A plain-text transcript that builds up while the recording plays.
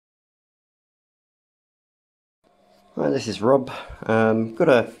Hi, this is Rob. Got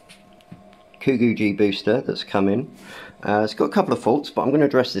a Kugoo G-Booster that's come in. It's got a couple of faults, but I'm going to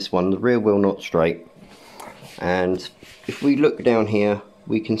address this one. The rear wheel not straight. And if we look down here,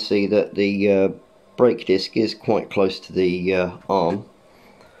 we can see that the brake disc is quite close to the arm.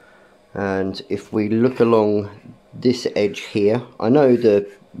 And if we look along this edge here, I know the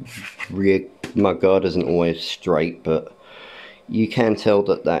rear mudguard isn't always straight, but you can tell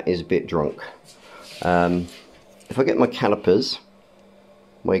that that is a bit drunk. If I get my calipers,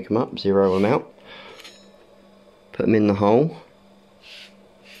 wake them up, zero them out, put them in the hole,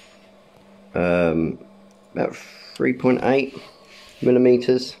 about 3.8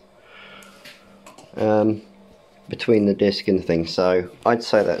 millimeters between the disc and the thing, so I'd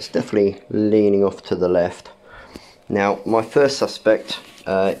say that's definitely leaning off to the left. Now my first suspect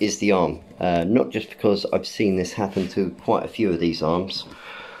is the arm, not just because I've seen this happen to quite a few of these arms,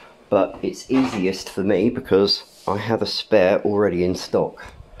 but it's easiest for me because I have a spare already in stock.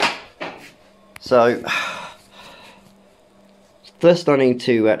 So first I need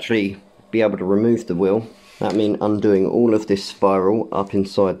to actually be able to remove the wheel. That means undoing all of this spiral up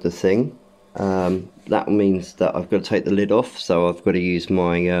inside the thing. That means that I've got to take the lid off, so I've got to use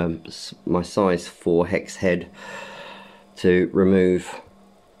my my size 4 hex head to remove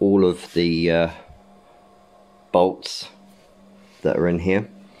all of the bolts that are in here.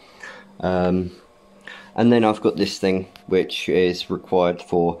 And then I've got this thing which is required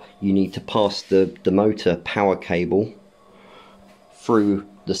for, you need to pass the motor power cable through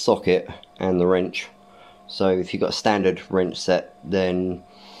the socket and the wrench. So if you've got a standard wrench set, then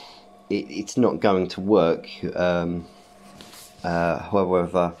it's not going to work.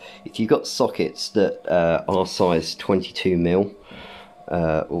 However, if you've got sockets that are size 22mm,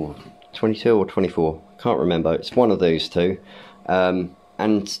 or 22 or 24, can't remember, it's one of those two,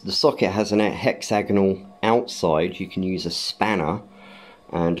 and the socket has a hexagonal outside, you can use a spanner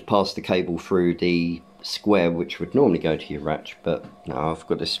and pass the cable through the square which would normally go to your ratchet, but no, I've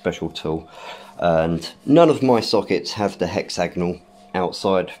got this special tool, and none of my sockets have the hexagonal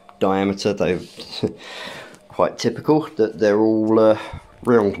outside diameter. They're quite typical that they're all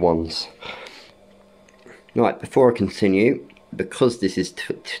round ones. Right, before I continue, because this is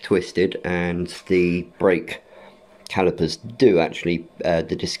twisted and the brake calipers do actually,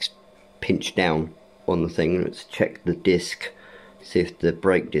 the discs pinch down on the thing. Let's check the disc, see if the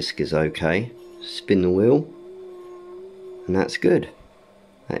brake disc is okay. Spin the wheel, and that's good.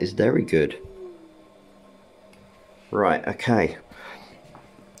 That is very good. Right, okay.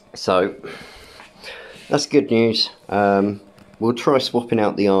 So that's good news. We'll try swapping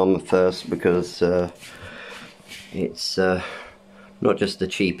out the arm first because it's not just the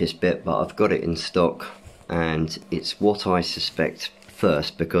cheapest bit, but I've got it in stock. And it's what I suspect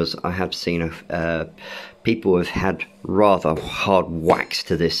first, because I have seen people have had rather hard whacks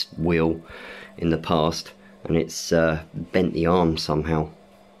to this wheel in the past, and it's bent the arm somehow.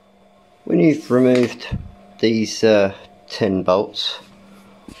 When you've removed these 10 bolts,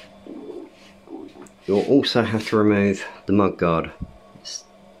 you'll also have to remove the mudguard. It's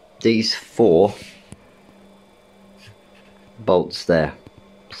these 4 bolts there,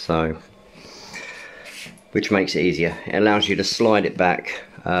 so, which makes it easier. It allows you to slide it back.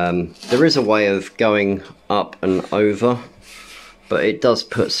 There is a way of going up and over, but it does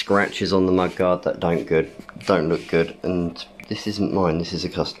put scratches on the mudguard that don't look good, and this isn't mine, this is a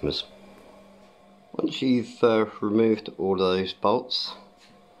customer's. Once you've removed all those bolts,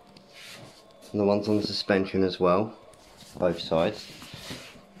 and the ones on the suspension as well, both sides,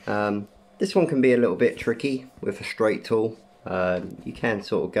 this one can be a little bit tricky with a straight tool. You can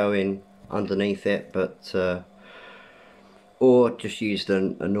sort of go in underneath it, but or just use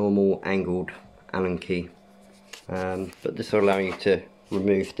a normal angled Allen key, but this will allow you to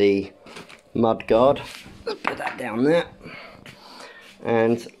remove the mudguard. Let's put that down there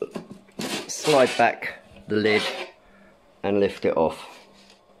and slide back the lid and lift it off.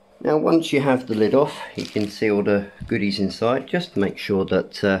 Now once you have the lid off, you can see all the goodies inside. Just make sure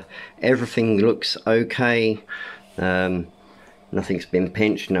that everything looks okay. Nothing's been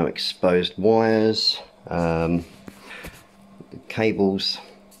pinched, no exposed wires, cables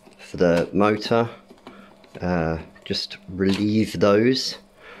for the motor, just relieve those,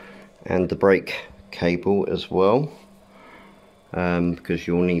 and the brake cable as well, because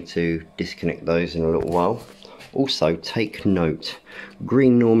you'll need to disconnect those in a little while. Also take note,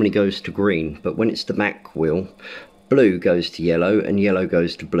 green normally goes to green, but when it's the back wheel, blue goes to yellow and yellow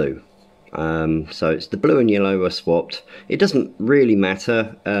goes to blue. So it's the blue and yellow are swapped. It doesn't really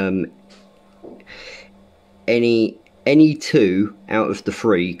matter. Any any two out of the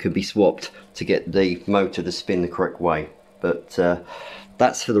three could be swapped to get the motor to spin the correct way. But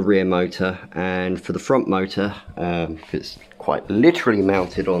that's for the rear motor, and for the front motor, it's quite literally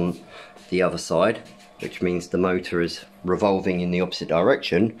mounted on the other side, which means the motor is revolving in the opposite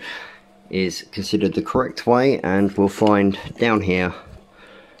direction, is considered the correct way. And we'll find down here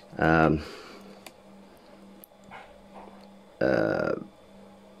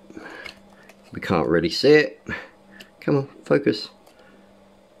we can't really see it. Come on, focus.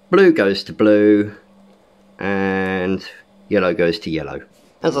 Blue goes to blue and yellow goes to yellow.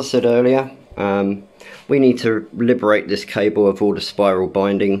 As I said earlier, we need to liberate this cable of all the spiral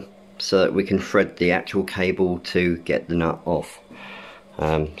binding so that we can thread the actual cable to get the nut off.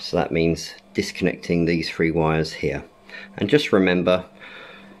 So that means disconnecting these three wires here. And just remember,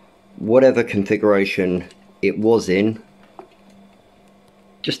 whatever configuration it was in,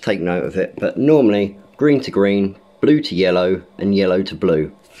 just take note of it, but normally green to green, blue to yellow, and yellow to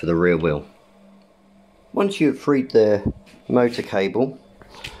blue for the rear wheel. Once you've freed the motor cable,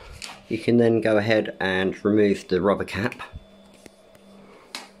 you can then go ahead and remove the rubber cap.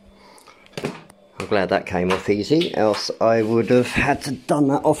 I'm glad that came off easy, else I would have had to done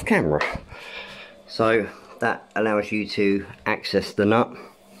that off camera. So that allows you to access the nut,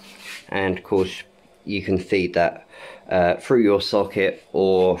 and of course you can feed that through your socket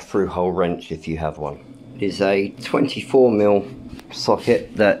or through hole wrench if you have one. It is a 24mm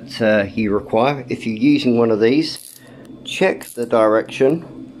socket that you require. If you're using one of these, check the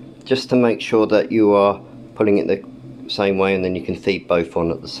direction just to make sure that you are pulling it the same way, and then you can feed both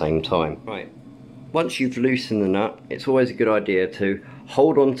on at the same time. Right, once you've loosened the nut, it's always a good idea to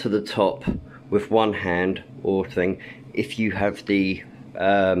hold on to the top with one hand or thing if you have the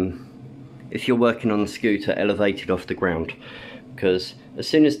if you're working on the scooter elevated off the ground, because as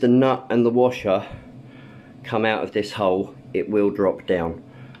soon as the nut and the washer come out of this hole, it will drop down.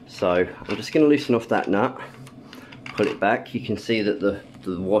 So I'm just going to loosen off that nut, pull it back. You can see that the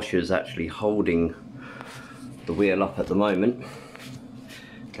washer is actually holding the wheel up at the moment,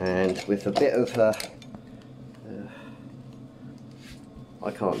 and with a bit of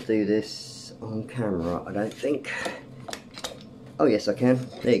I can't do this on camera, I don't think. Oh yes I can,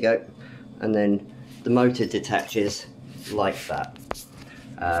 there you go. And then the motor detaches like that.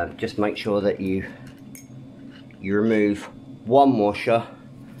 Just make sure that you remove one washer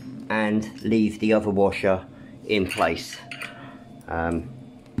and leave the other washer in place, and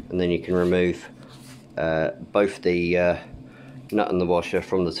then you can remove both the nut and the washer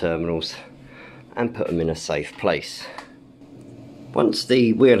from the terminals and put them in a safe place. Once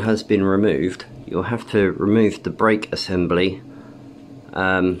the wheel has been removed, you'll have to remove the brake assembly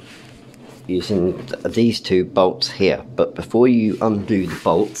using these two bolts here. But before you undo the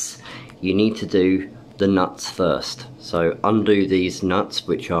bolts, you need to do the nuts first. So undo these nuts,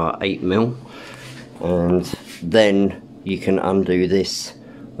 which are 8mm, and then you can undo this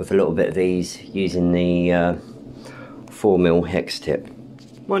with a little bit of ease using the 4mm hex tip.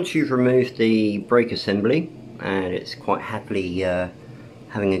 Once you've removed the brake assembly, and it's quite happily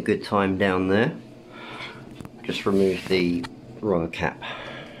having a good time down there, just remove the rubber cap,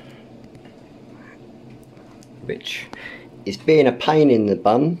 which is being a pain in the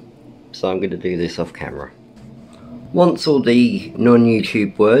bum, so I'm going to do this off camera. Once all the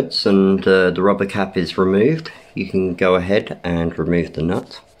non-YouTube words and the rubber cap is removed, you can go ahead and remove the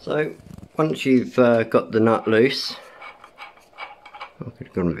nut. So once you've got the nut loose, I could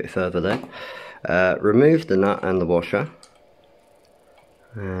have gone a bit further there, remove the nut and the washer,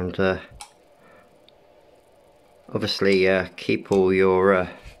 and obviously keep all your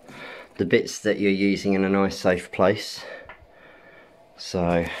the bits that you're using in a nice safe place.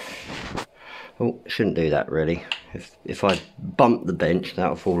 So, oh, shouldn't do that really. If I bump the bench,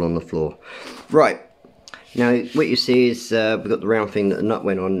 that'll fall on the floor. Right, now what you see is we've got the round thing that the nut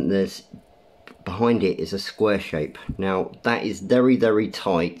went on. There's behind it is a square shape. Now that is very, very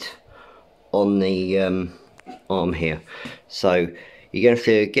tight on the arm here. So you're going to have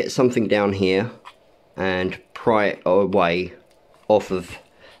to get something down here and pry it away off of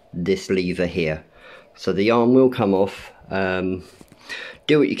this lever here. So the arm will come off.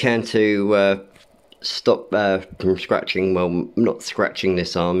 Do what you can to stop from scratching. Well, not scratching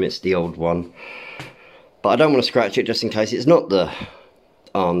this arm, it's the old one. But I don't want to scratch it just in case it's not the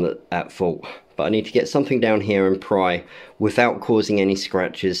arm that's at fault. But I need to get something down here and pry without causing any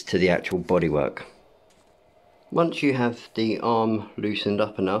scratches to the actual bodywork. Once you have the arm loosened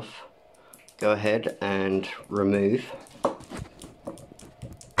up enough, go ahead and remove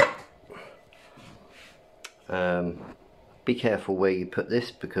be careful where you put this,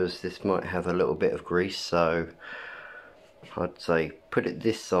 because this might have a little bit of grease, so I'd say put it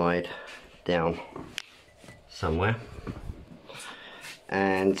this side down somewhere.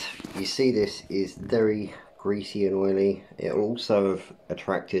 And you see this is very greasy and oily. It'll also have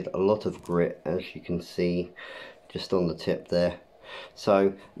attracted a lot of grit, as you can see just on the tip there.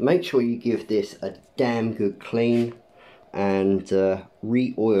 So make sure you give this a damn good clean and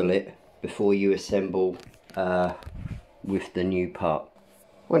re-oil it before you assemble with the new part.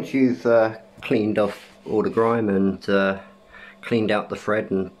 Once you've cleaned off all the grime and cleaned out the thread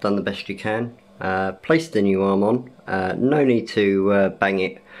and done the best you can, place the new arm on. No need to bang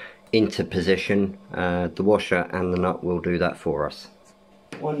it into position. The washer and the nut will do that for us.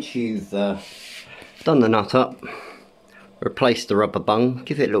 Once you've done the nut up, replace the rubber bung,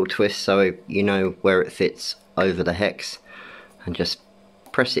 give it a little twist so you know where it fits over the hex, and just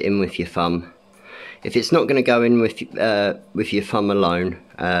press it in with your thumb. If it's not going to go in with your thumb alone,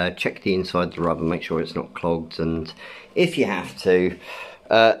 check the inside of the rubber, make sure it's not clogged, and if you have to,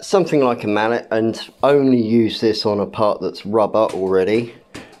 something like a mallet, and only use this on a part that's rubber already,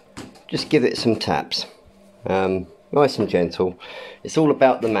 just give it some taps. Nice and gentle. It's all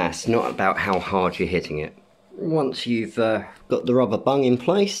about the mass, not about how hard you're hitting it. Once you've got the rubber bung in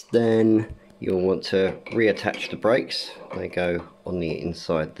place, then you'll want to reattach the brakes. They go on the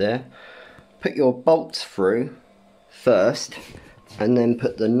inside there. Put your bolts through first and then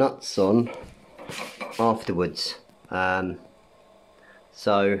put the nuts on afterwards.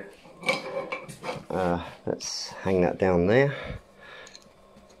 So let's hang that down there.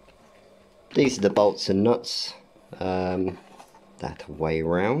 These are the bolts and nuts that way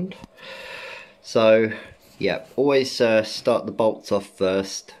round. So yeah, always start the bolts off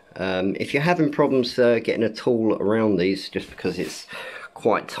first. If you're having problems getting a tool around these just because it's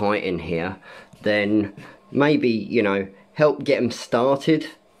quite tight in here, then maybe, you know, help get them started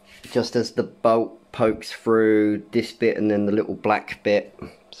just as the bolt pokes through this bit and then the little black bit,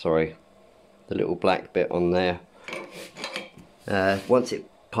 sorry, the little black bit on there. Once it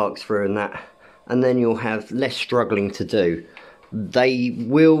pokes through and then you'll have less struggling to do. They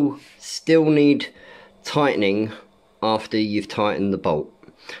will still need tightening after you've tightened the bolt.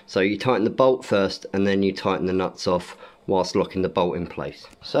 So you tighten the bolt first and then you tighten the nuts off whilst locking the bolt in place.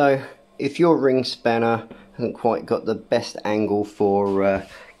 So if your ring spanner hasn't quite got the best angle for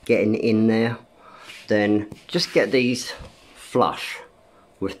getting in there, then just get these flush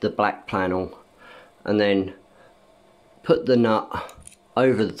with the black panel and then put the nut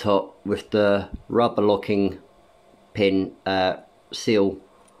over the top with the rubber locking pin seal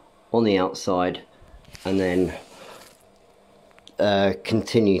on the outside, and then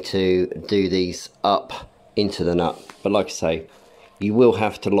continue to do these up into the nut. But like I say, you will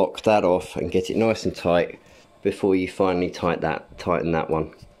have to lock that off and get it nice and tight before you finally tighten that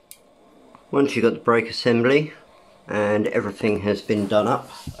one. Once you've got the brake assembly and everything has been done up,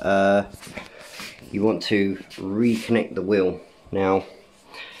 you want to reconnect the wheel. Now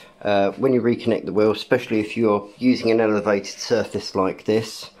when you reconnect the wheel, especially if you're using an elevated surface like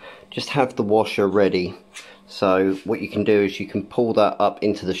this, just have the washer ready. So what you can do is you can pull that up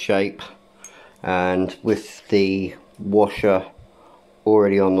into the shape, and with the washer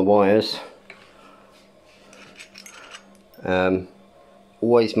already on the wires,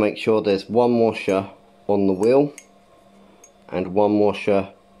 always make sure there's one washer on the wheel and one washer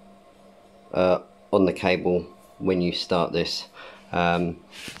on the cable when you start this.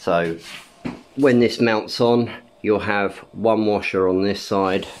 So when this mounts on, you'll have one washer on this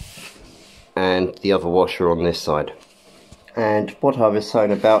side and the other washer on this side. And what I was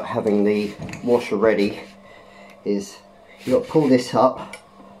saying about having the washer ready is you've got to pull this up,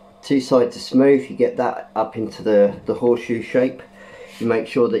 two sides are smooth, you get that up into the horseshoe shape. You make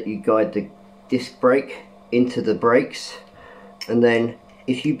sure that you guide the disc brake into the brakes, and then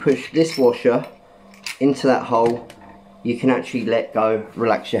if you push this washer into that hole, you can actually let go,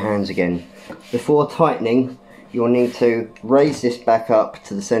 relax your hands again. Before tightening, you'll need to raise this back up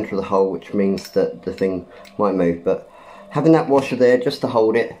to the centre of the hole, which means that the thing might move. But having that washer there just to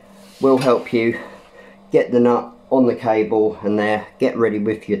hold it will help you get the nut on the cable and there, get ready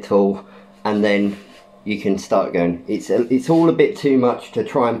with your tool, and then you can start going. It's all a bit too much to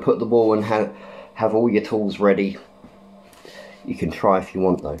try and put the ball and have all your tools ready. You can try if you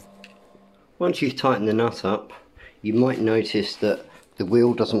want though. Once you've tightened the nut up, you might notice that the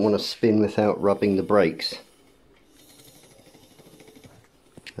wheel doesn't want to spin without rubbing the brakes.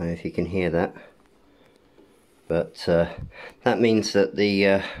 I don't know if you can hear that, but that means that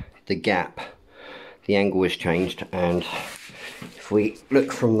the gap, the angle has changed, and if we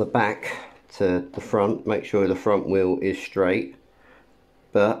look from the back to the front, make sure the front wheel is straight,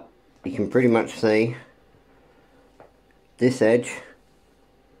 but you can pretty much see this edge,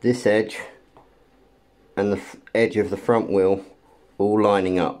 and the edge of the front wheel all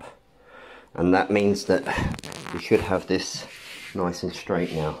lining up, and that means that we should have this nice and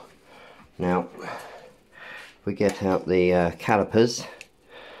straight now. Now if we get out the calipers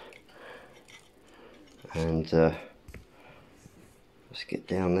and let's get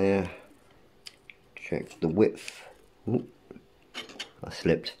down there, check the width. Ooh, I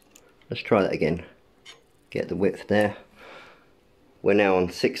slipped. Let's try that again. Get the width there. We're now on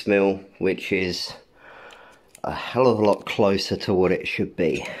 6mm, which is a hell of a lot closer to what it should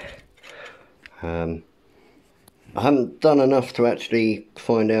be. I haven't done enough to actually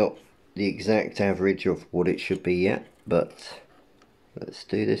find out the exact average of what it should be yet, but let's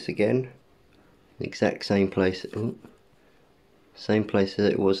do this again. The exact same place. Ooh, same place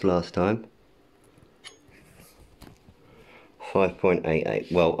as it was last time.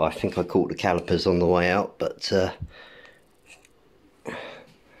 5.88. Well, I think I caught the calipers on the way out, but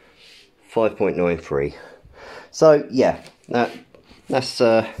 5.93. So yeah, that's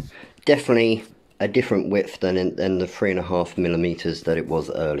definitely a different width than the 3.5mm that it was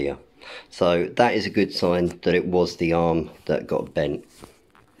earlier. So that is a good sign that it was the arm that got bent.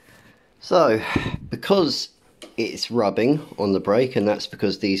 So because it's rubbing on the brake, and that's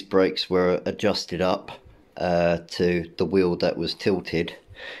because these brakes were adjusted up to the wheel that was tilted,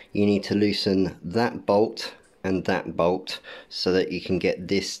 you need to loosen that bolt and that bolt so that you can get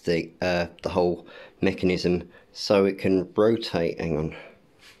this thing, the whole mechanism, so it can rotate. Hang on,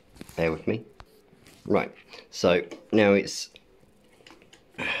 bear with me. Right, so now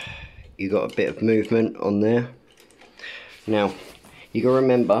you got a bit of movement on there. Now you gotta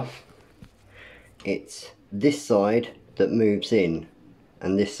remember, it's this side that moves in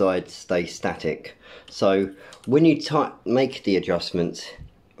and this side stays static. So when you make the adjustments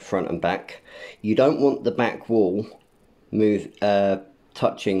front and back, you don't want the back wall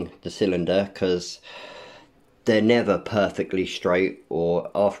touching the cylinder, because they're never perfectly straight, or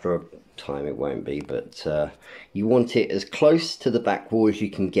after a time it won't be, but you want it as close to the back wall as you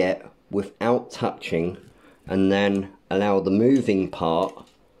can get without touching, and then allow the moving part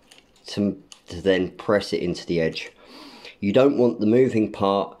to then press it into the edge. You don't want the moving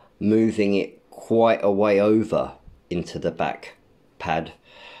part moving it quite a way over into the back pad.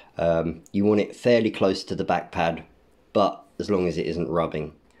 You want it fairly close to the back pad, but as long as it isn't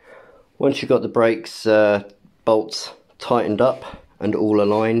rubbing. Once you've got the brakes bolts tightened up and all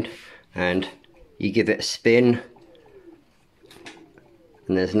aligned, and you give it a spin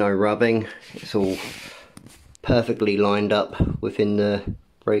and there's no rubbing, it's all perfectly lined up within the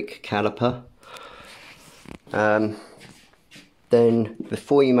brake caliper, then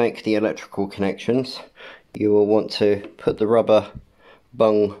before you make the electrical connections, you will want to put the rubber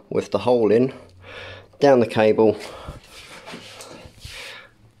bung with the hole in down the cable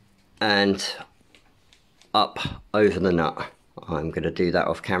and up over the nut. I'm going to do that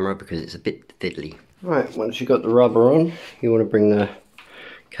off camera because it's a bit fiddly. Right, once you've got the rubber on, you want to bring the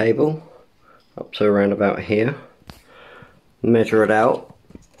cable up to around about here, measure it out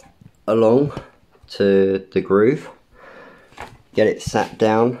along to the groove, get it sat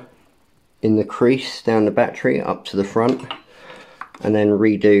down in the crease down the battery up to the front, and then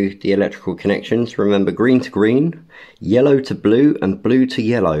redo the electrical connections. Remember, green to green, yellow to blue, and blue to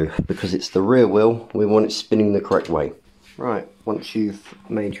yellow, because it's the rear wheel, we want it spinning the correct way. Right, once you've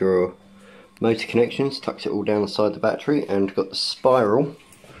made your motor connections, tucked it all down the side of the battery, and got the spiral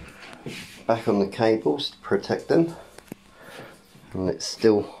back on the cables to protect them, and it's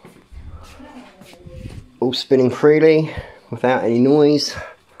still all spinning freely without any noise,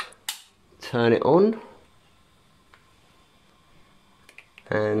 turn it on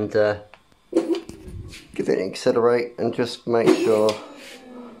and give it an accelerate, and just make sure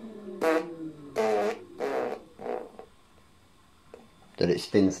that it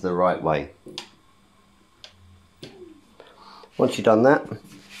spins the right way. Once you've done that,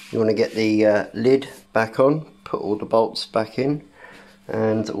 you want to get the lid back on, put all the bolts back in,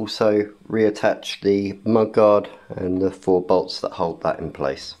 and also reattach the mudguard and the 4 bolts that hold that in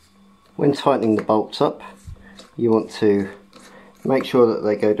place. When tightening the bolts up, you want to make sure that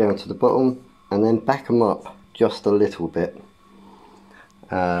they go down to the bottom, and then back them up just a little bit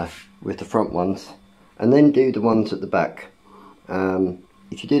with the front ones, and then do the ones at the back.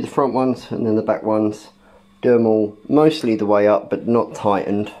 If you do the front ones and then the back ones, do them all mostly the way up but not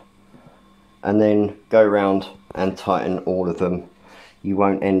tightened, and then go around and tighten all of them. You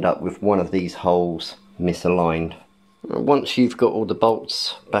won't end up with one of these holes misaligned. Once you've got all the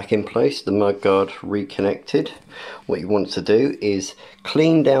bolts back in place, the mudguard reconnected, what you want to do is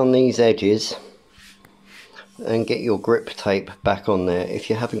clean down these edges and get your grip tape back on there. If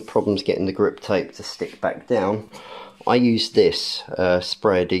you're having problems getting the grip tape to stick back down, I use this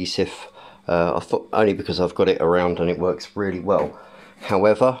spray adhesive. I thought only because I've got it around and it works really well.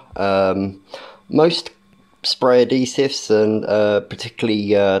 However, most spray adhesives, and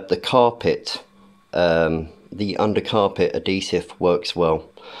particularly the carpet, the undercarpet adhesive works well.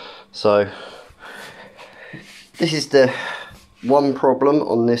 So this is the one problem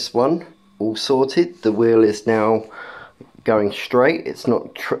on this one, all sorted. The wheel is now going straight, it's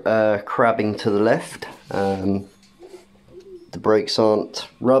not crabbing to the left. The brakes aren't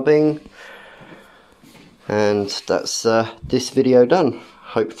rubbing, and that's this video done.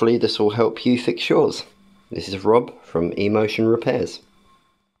 Hopefully this will help you fix yours. This is Rob from eMotion Repairs.